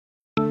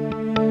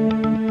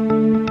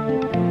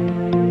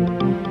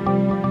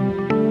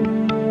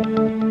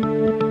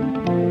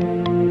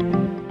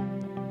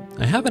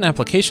have an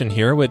application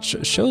here which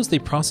shows the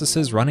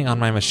processes running on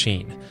my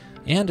machine,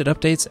 and it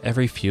updates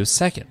every few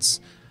seconds.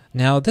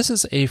 Now this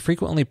is a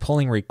frequently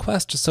polling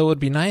request, so it would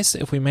be nice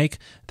if we make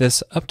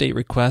this update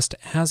request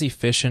as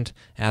efficient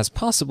as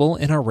possible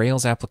in our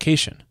Rails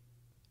application.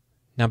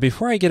 Now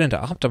before I get into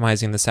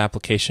optimizing this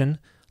application,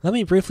 let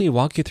me briefly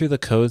walk you through the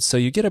code so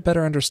you get a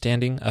better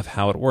understanding of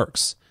how it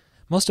works.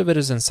 Most of it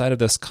is inside of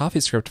this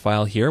CoffeeScript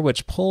file here,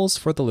 which pulls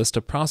for the list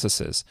of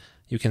processes.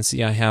 You can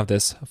see I have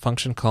this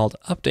function called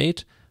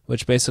update,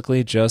 which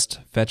basically just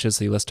fetches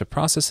the list of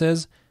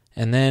processes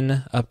and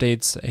then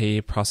updates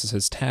a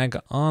processes tag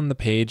on the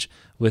page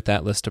with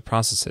that list of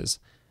processes.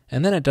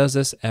 And then it does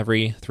this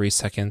every 3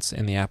 seconds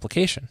in the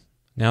application.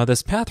 Now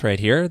this path right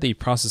here, the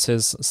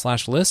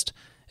processes/list,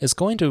 is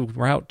going to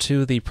route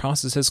to the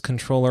processes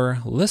controller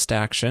list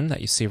action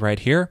that you see right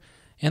here.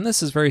 And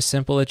this is very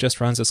simple. It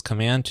just runs this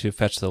command to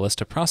fetch the list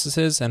of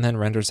processes and then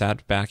renders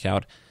that back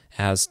out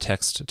as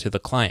text to the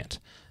client.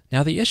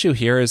 Now the issue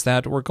here is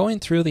that we're going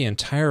through the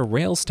entire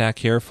Rails stack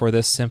here for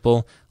this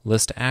simple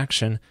list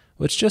action,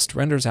 which just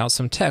renders out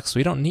some text.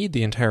 We don't need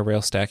the entire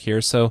Rails stack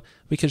here, so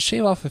we could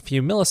shave off a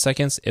few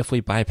milliseconds if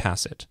we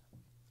bypass it.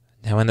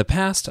 Now in the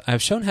past,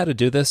 I've shown how to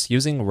do this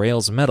using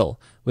Rails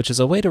Metal, which is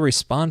a way to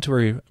respond to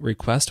a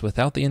request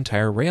without the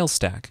entire Rails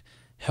stack.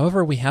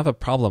 However, we have a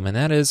problem, and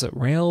that is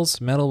Rails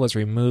Metal was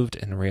removed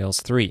in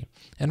Rails 3,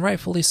 and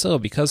rightfully so,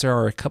 because there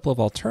are a couple of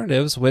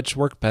alternatives which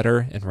work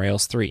better in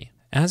Rails 3,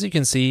 as you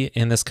can see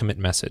in this commit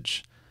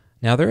message.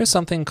 Now there is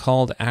something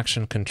called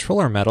Action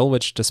Controller Metal,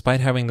 which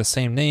despite having the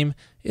same name,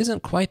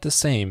 isn't quite the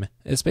same.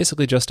 It's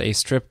basically just a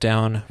stripped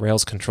down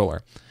Rails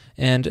controller.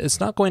 And it's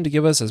not going to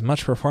give us as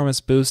much performance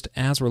boost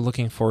as we're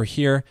looking for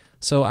here,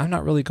 so I'm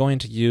not really going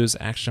to use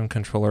Action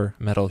Controller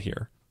Metal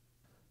here.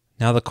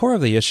 Now the core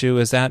of the issue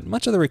is that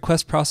much of the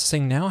request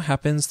processing now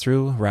happens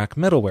through rack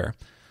middleware.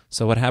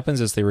 So what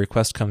happens is the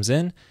request comes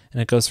in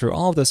and it goes through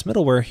all of this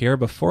middleware here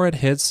before it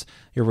hits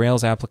your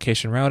Rails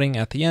application routing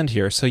at the end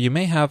here. So you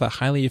may have a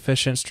highly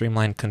efficient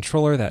streamlined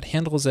controller that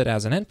handles it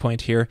as an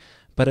endpoint here,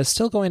 but it's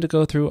still going to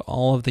go through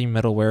all of the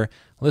middleware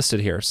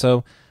listed here.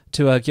 So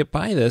to get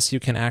by this, you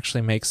can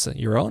actually make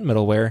your own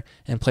middleware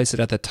and place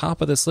it at the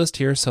top of this list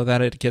here so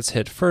that it gets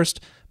hit first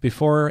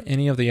before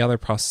any of the other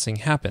processing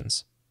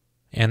happens.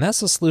 And that's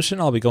the solution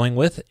I'll be going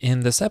with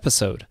in this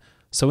episode.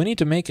 So we need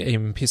to make a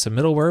piece of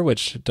middleware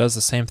which does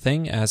the same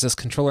thing as this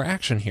controller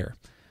action here.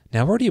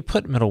 Now where do you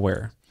put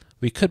middleware?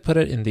 We could put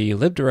it in the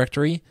lib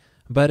directory,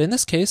 but in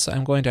this case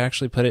I'm going to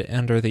actually put it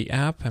under the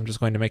app. I'm just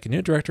going to make a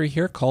new directory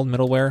here called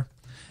middleware.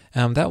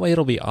 That way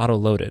it'll be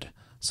auto-loaded.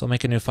 So I'll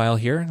make a new file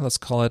here. Let's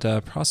call it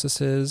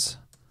processes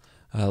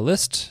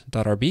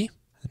list.rb.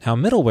 Now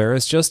middleware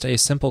is just a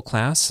simple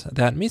class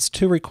that meets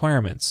two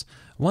requirements.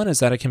 One is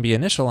that it can be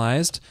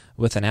initialized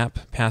with an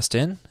app passed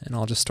in, and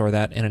I'll just store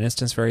that in an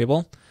instance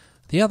variable.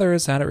 The other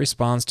is that it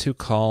responds to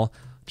call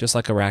just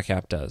like a rack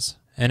app does.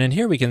 And in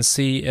here we can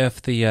see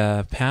if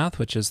the path,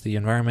 which is the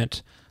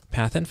environment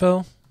path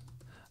info,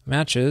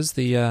 matches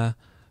the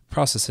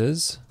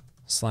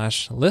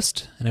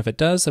processes/list. And if it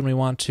does, then we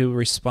want to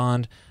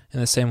respond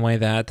in the same way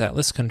that that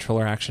list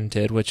controller action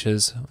did, which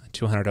is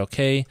 200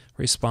 OK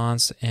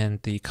response,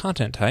 and the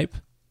content type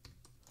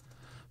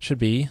should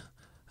be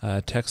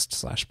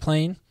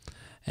text/plain,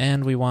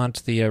 and we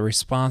want the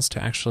response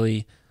to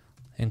actually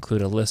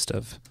include a list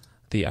of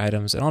the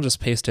items, and I'll just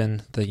paste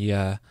in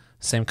the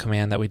same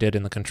command that we did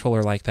in the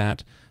controller like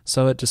that,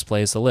 so it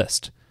displays the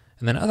list.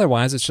 And then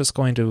otherwise it's just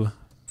going to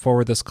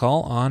forward this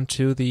call on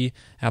to the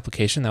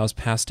application that was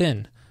passed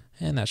in,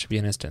 and that should be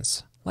an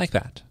instance like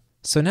that.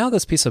 So now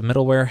this piece of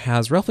middleware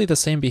has roughly the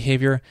same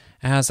behavior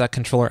as that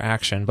controller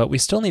action, but we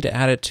still need to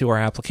add it to our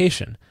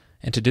application.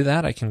 And to do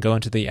that, I can go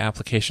into the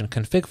application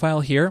config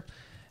file here,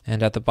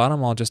 and at the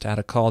bottom I'll just add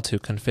a call to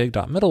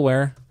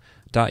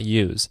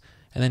config.middleware.use,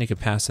 and then you can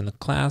pass in the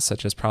class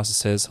such as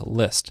processes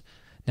list.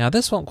 Now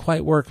this won't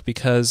quite work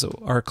because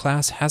our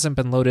class hasn't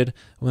been loaded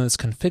when this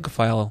config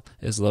file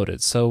is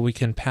loaded, so we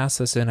can pass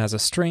this in as a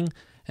string,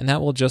 and that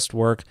will just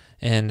work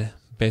in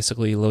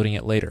basically loading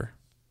it later.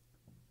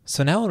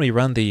 So now when we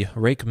run the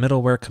rake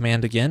middleware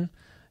command again,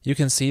 you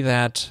can see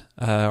that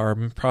our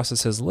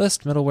processes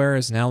list middleware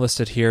is now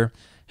listed here.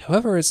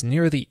 However, it's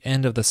near the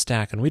end of the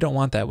stack, and we don't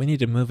want that. We need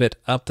to move it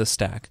up the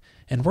stack.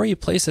 And where you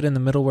place it in the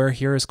middleware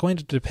here is going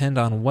to depend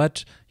on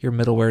what your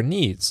middleware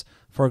needs.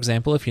 For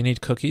example, if you need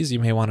cookies, you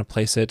may want to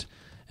place it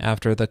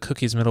after the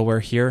cookies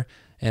middleware here,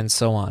 and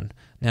so on.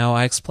 Now,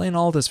 I explain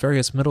all this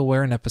various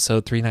middleware in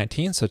episode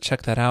 319, so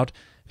check that out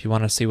if you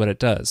want to see what it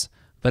does.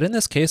 But in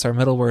this case, our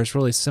middleware is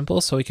really simple,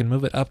 so we can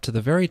move it up to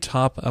the very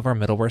top of our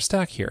middleware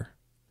stack here.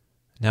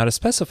 Now to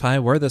specify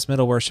where this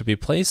middleware should be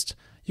placed,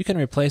 you can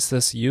replace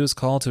this use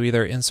call to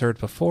either insert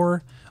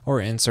before or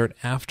insert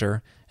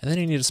after, and then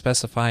you need to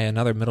specify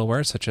another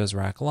middleware such as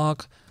rack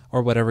lock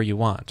or whatever you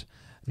want.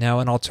 Now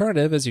an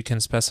alternative is you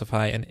can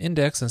specify an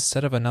index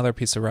instead of another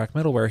piece of rack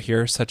middleware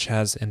here such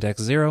as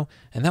index 0,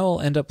 and that will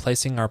end up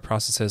placing our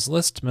processes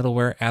list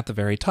middleware at the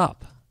very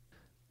top.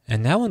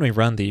 And now when we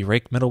run the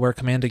rake middleware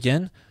command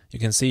again, you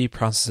can see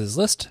processes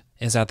list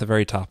is at the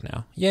very top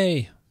now.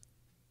 Yay!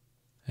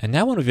 And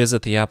now when we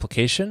visit the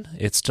application,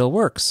 it still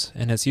works,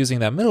 and it's using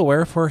that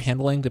middleware for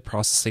handling the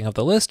processing of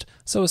the list,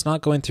 so it's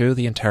not going through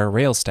the entire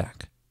Rails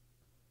stack.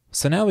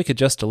 So now we could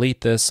just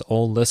delete this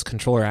old list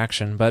controller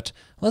action, but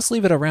let's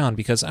leave it around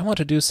because I want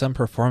to do some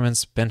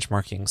performance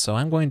benchmarking. So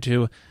I'm going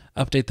to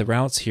update the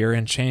routes here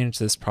and change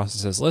this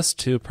processes list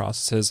to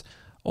processes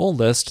old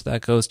list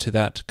that goes to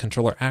that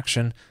controller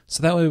action,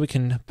 so that way we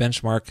can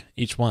benchmark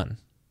each one.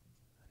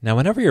 Now,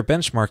 whenever you're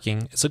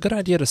benchmarking, it's a good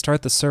idea to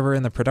start the server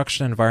in the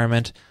production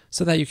environment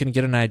so that you can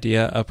get an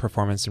idea of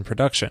performance in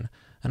production.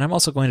 And I'm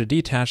also going to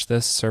detach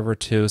this server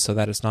too so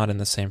that it's not in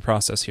the same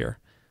process here.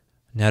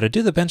 Now to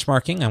do the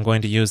benchmarking, I'm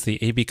going to use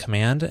the AB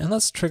command, and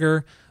let's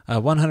trigger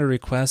 100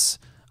 requests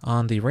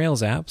on the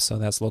Rails app. So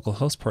that's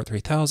localhost port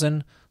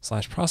 3000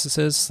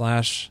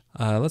 /processes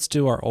let's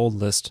do our old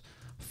list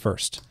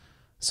first.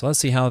 So let's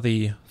see how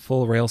the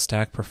full Rails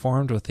stack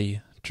performed with the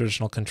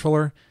traditional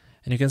controller.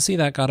 And you can see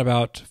that got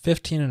about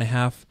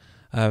 15.5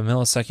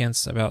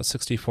 milliseconds, about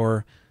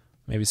 64,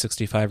 maybe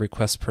 65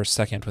 requests per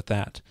second with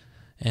that.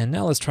 And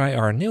now let's try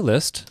our new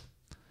list,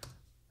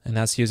 and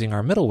that's using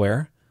our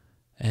middleware.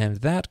 And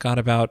that got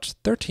about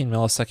 13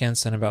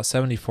 milliseconds and about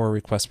 74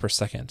 requests per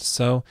second.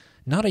 So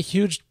not a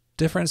huge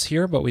difference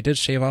here, but we did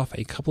shave off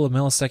a couple of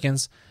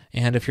milliseconds.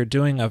 And if you're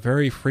doing a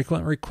very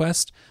frequent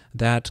request,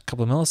 that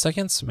couple of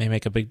milliseconds may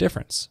make a big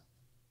difference.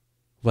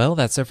 Well,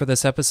 that's it for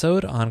this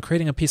episode on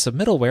creating a piece of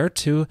middleware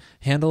to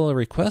handle a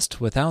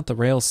request without the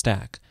Rails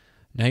stack.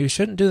 Now, you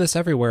shouldn't do this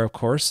everywhere, of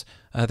course.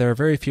 There are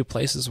very few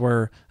places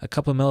where a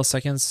couple of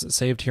milliseconds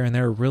saved here and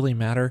there really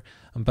matter,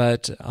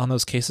 but on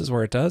those cases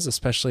where it does,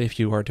 especially if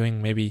you are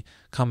doing maybe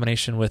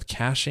combination with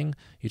caching,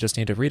 you just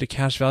need to read a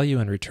cache value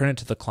and return it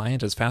to the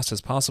client as fast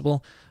as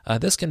possible.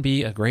 This can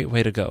be a great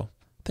way to go.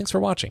 Thanks for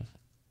watching.